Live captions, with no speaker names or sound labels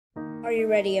Are you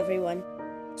ready, everyone,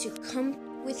 to come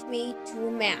with me to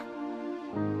a map?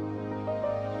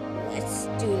 Let's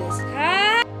do this.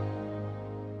 Ah!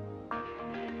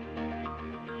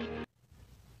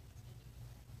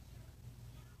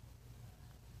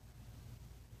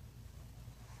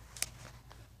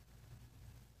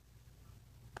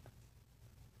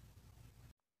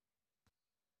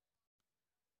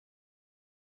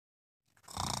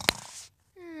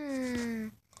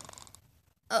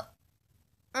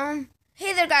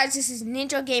 Hey there, guys. This is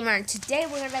Ninja Gamer, and today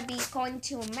we're gonna be going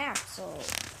to a map. So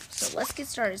let's get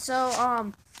started.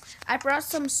 I brought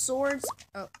some swords.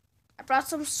 I brought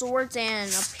some swords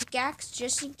and a pickaxe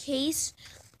just in case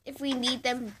if we need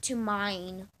them to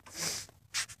mine.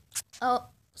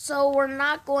 So we're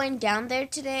not going down there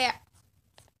today.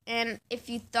 And if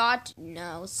you thought,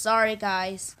 no, sorry,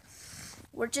 guys.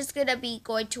 We're just gonna be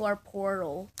going to our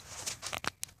portal.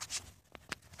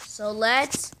 So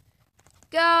let's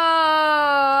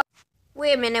go.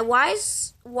 Wait a minute, why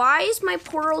is my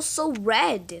portal so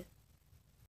red?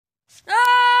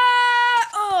 Ah!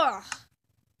 Ugh.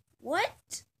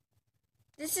 What?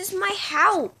 This is my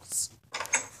house.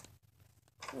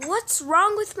 What's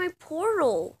wrong with my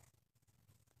portal?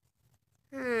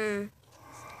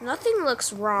 Nothing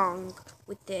looks wrong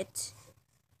with it.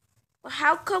 Well,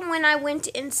 how come when I went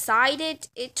inside it,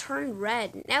 it turned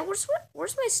red? Now, where's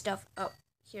my stuff? Oh,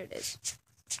 here it is.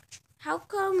 How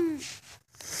come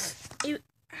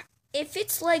if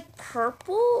it's like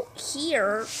purple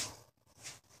here,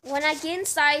 when I get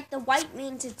inside, the white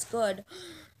means it's good.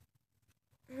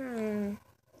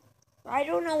 I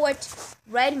don't know what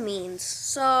red means.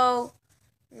 So,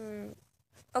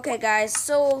 okay, guys.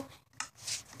 So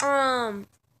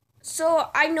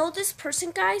I know this person,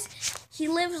 guys. He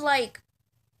lives like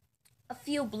a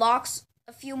few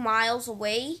miles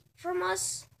away from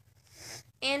us.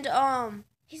 And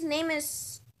his name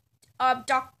is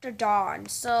Dr. Don.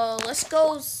 So let's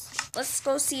go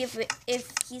see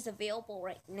if he's available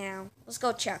right now. Let's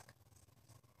go check.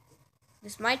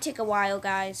 This might take a while,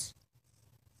 guys,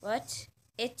 but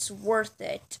it's worth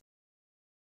it.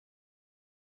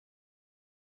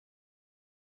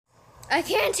 I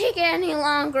can't take it any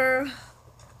longer.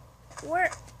 We're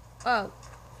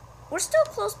still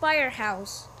close by our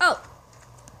house.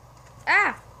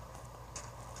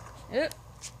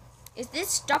 Is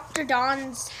this Dr.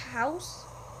 Don's house?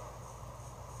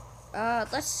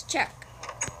 Let's check.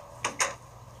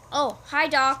 Oh, hi,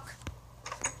 Doc.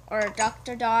 Or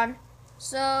Dr. Don.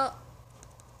 So,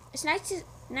 it's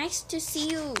nice to see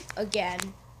you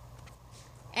again.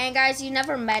 And guys, you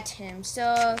never met him.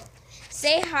 So,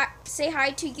 say hi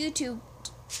to YouTube,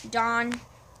 Don.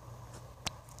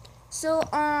 So,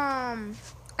 I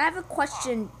have a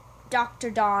question,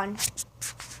 Dr. Don.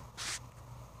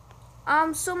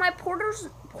 So my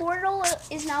portal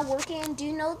is not working. Do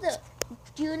you know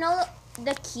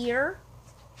the key?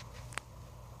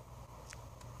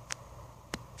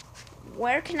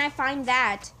 Where can I find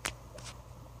that?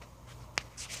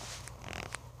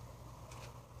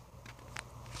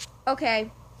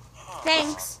 Okay,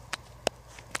 thanks.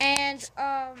 And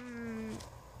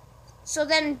so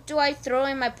then do I throw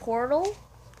in my portal?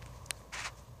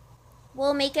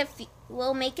 Will make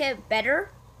it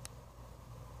better?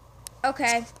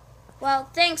 Okay. Well,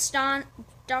 thanks,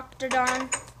 Dr. Don.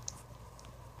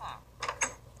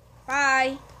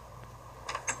 Bye.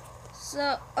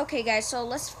 So, okay, guys. So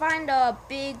let's find a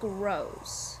big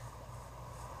rose.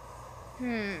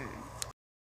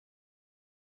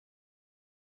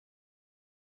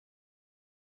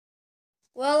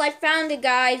 Well, I found it,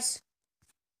 guys.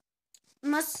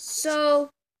 So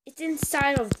it's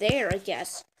inside of there, I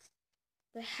guess.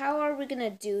 But how are we gonna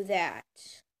do that?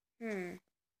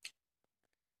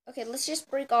 Okay, let's just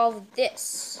break all of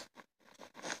this.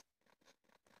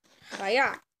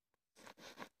 Hiya.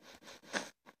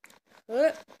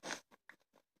 But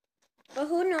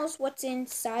who knows what's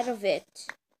inside of it?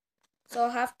 So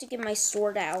I'll have to get my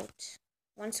sword out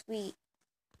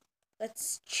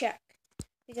let's check.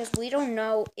 Because we don't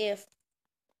know if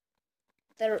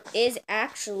there is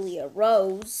actually a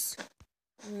rose.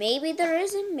 Maybe there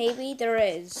isn't, maybe there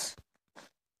is.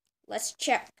 Let's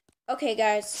check. Okay,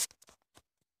 guys.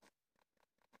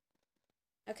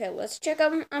 Okay, let's check.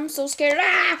 I'm so scared.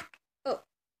 Ah! Oh,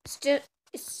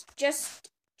 it's just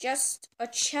a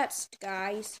chest,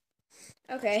 guys.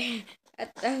 Okay,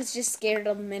 I was just scared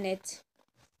a minute.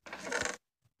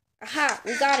 Aha,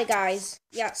 we got it, guys.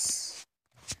 Yes.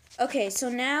 Okay, so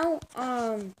now,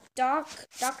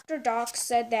 Dr. Doc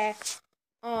said that,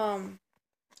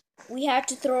 we have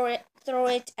to throw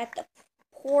it at the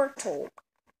portal.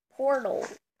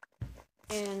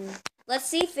 And let's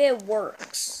see if it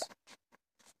works.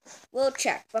 we'll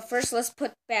check. But first, let's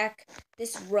put back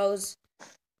this rose.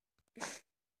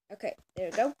 Okay, there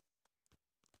we go.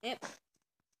 Yep.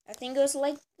 I think it goes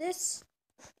like this.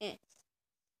 Eh.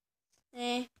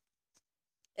 Eh.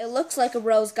 It looks like a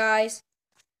rose, guys.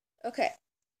 Okay.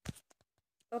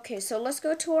 Okay, so let's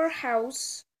go to our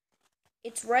house.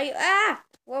 It's right... Ah!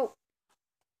 Whoa.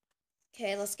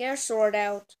 Okay, let's get our sword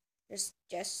out.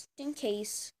 Just in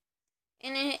case.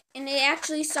 And it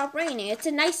actually stopped raining. It's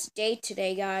a nice day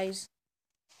today, guys.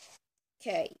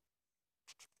 Okay.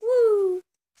 Woo!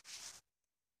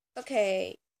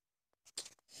 Okay.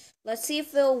 Let's see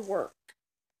if it'll work.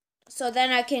 So then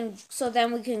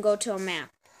we can go to a map.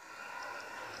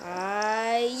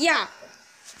 Yeah.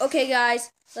 Okay,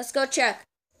 guys. Let's go check.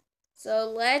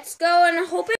 So let's go and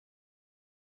hope it...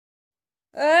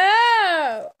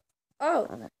 Oh! Oh,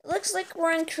 it looks like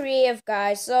we're in creative,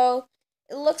 guys. So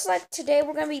it looks like today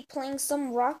we're going to be playing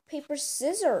some rock, paper,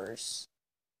 scissors.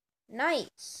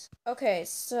 Nice. Okay,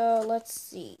 so let's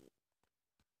see.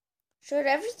 Should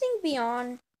everything be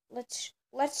on? Let's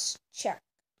check.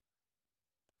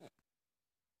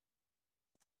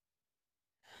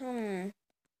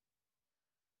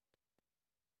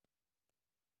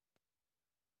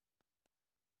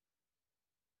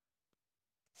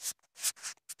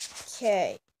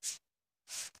 Okay.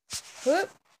 Whoop.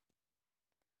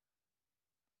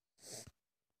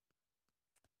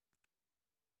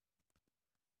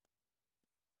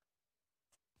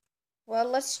 Well,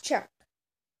 let's check.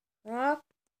 Rock,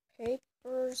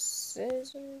 paper,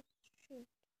 scissors, shoot.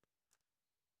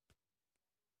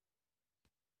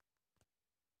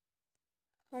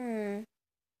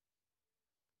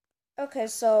 Okay,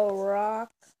 so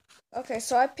rock. Okay,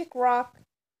 so I pick rock.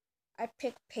 I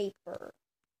pick paper.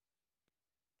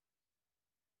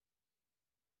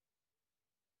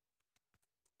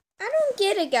 I don't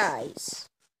get it, guys.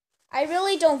 I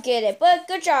really don't get it, but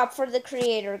good job for the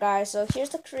creator, guys. So here's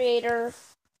the creator.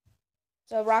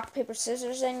 So rock, paper,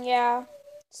 scissors, and yeah.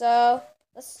 So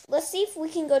let's see if we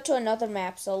can go to another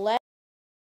map. So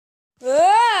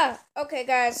okay,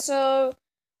 guys. So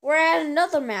we're at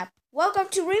another map. Welcome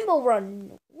to Rainbow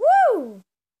Run. Woo!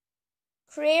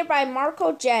 Created by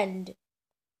Marco Gend.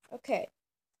 Okay.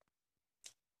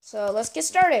 So let's get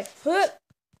started.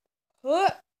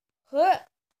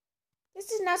 This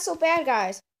is not so bad,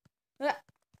 guys.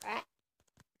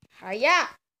 Hiya.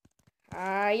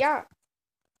 Hiya.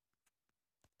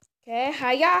 Okay,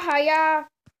 hiya.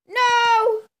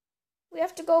 No! We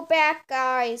have to go back,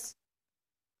 guys.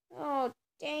 Oh,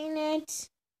 dang it.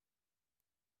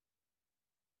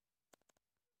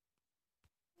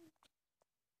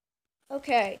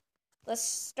 Okay, let's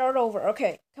start over.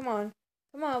 Okay, come on.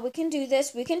 Come on, we can do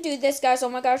this. We can do this, guys. Oh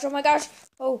my gosh.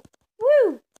 Oh,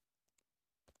 woo.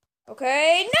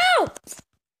 Okay, no!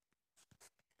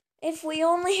 If we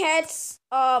only had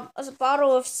a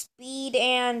bottle of speed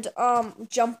and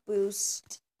jump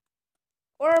boost.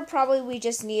 Or probably we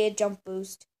just needed jump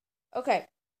boost. Okay.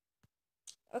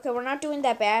 Okay, we're not doing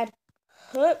that bad.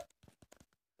 Hup.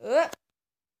 Hup.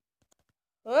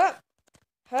 Hup.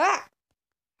 Ha.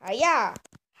 Hiya.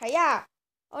 Hiya.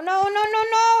 Oh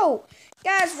no.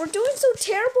 Guys, we're doing so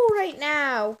terrible right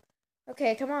now.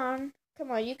 Okay, come on.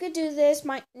 Come on, you could do this,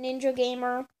 my ninja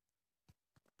gamer.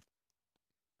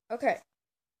 Okay.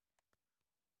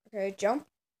 Okay, jump.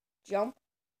 Jump.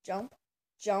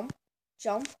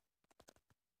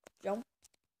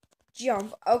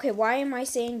 Okay, why am I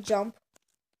saying jump?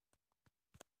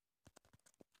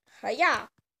 Hiya.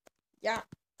 Yeah.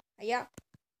 Hiya.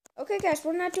 Okay, guys,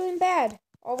 we're not doing bad.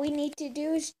 All we need to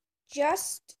do is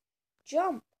just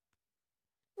jump.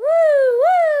 Woo!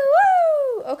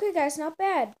 Okay, guys, not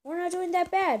bad. We're not doing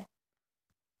that bad.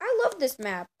 I love this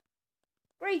map.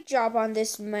 Great job on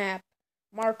this map,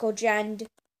 Marco Gend.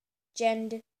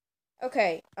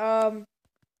 Okay, I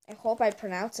hope I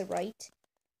pronounce it right.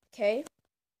 Okay.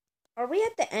 Are we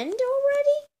at the end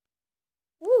already?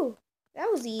 Woo, that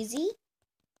was easy.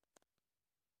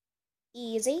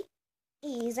 Easy.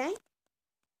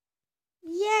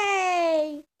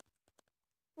 Yay!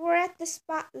 We're at the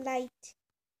spotlight.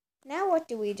 Now what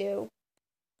do we do?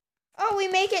 Oh, we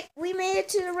made it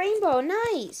to the rainbow.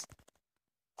 Nice.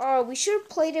 Oh, we should have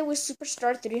played it with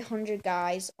Superstar 300,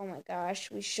 guys. Oh my gosh,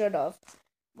 we should have.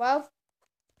 Well,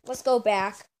 let's go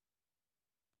back.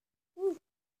 No!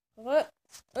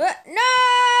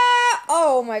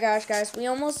 Oh my gosh, guys, we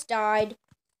almost died.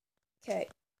 Okay.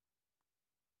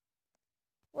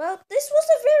 Well, this was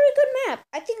a very good map.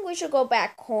 I think we should go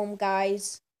back home,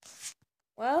 guys.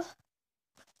 Well,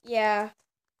 yeah,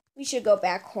 we should go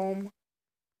back home.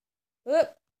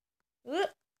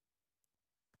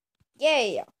 Yeah.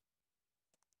 Okay,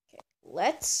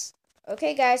 let's...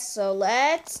 Okay, guys, so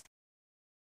let's...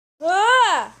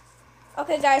 Ah!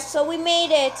 Okay, guys, so we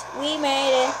made it. We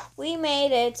made it. We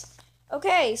made it.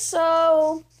 Okay,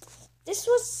 so this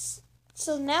was...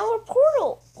 So now our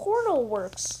portal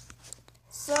works.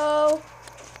 So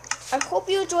I hope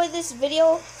you enjoyed this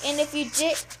video, and if you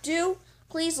do,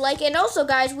 please like it. And also,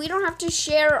 guys, we don't have to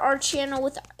share our channel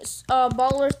with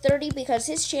Baller30 because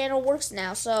his channel works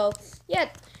now. So yeah,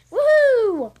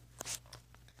 woohoo!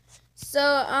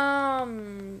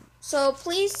 So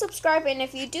please subscribe, and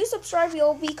if you do subscribe,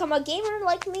 you'll become a gamer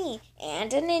like me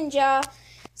and a ninja.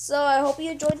 So I hope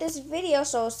you enjoyed this video.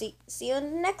 So see you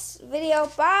in the next video.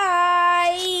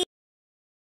 Bye.